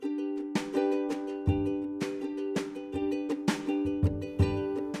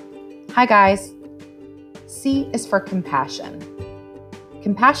Hi guys. C is for compassion.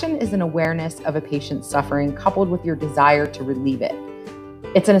 Compassion is an awareness of a patient's suffering coupled with your desire to relieve it.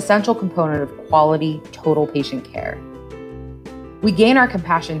 It's an essential component of quality, total patient care. We gain our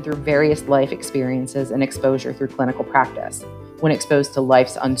compassion through various life experiences and exposure through clinical practice when exposed to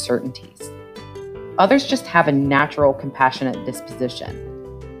life's uncertainties. Others just have a natural compassionate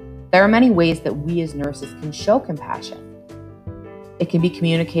disposition. There are many ways that we as nurses can show compassion. It can be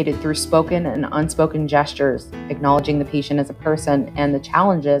communicated through spoken and unspoken gestures, acknowledging the patient as a person and the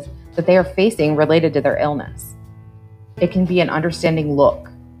challenges that they are facing related to their illness. It can be an understanding look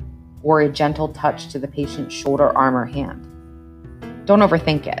or a gentle touch to the patient's shoulder, arm, or hand. Don't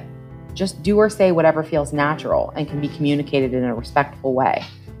overthink it. Just do or say whatever feels natural and can be communicated in a respectful way.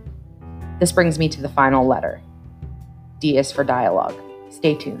 This brings me to the final letter. D is for dialogue.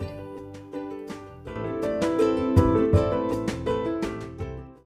 Stay tuned.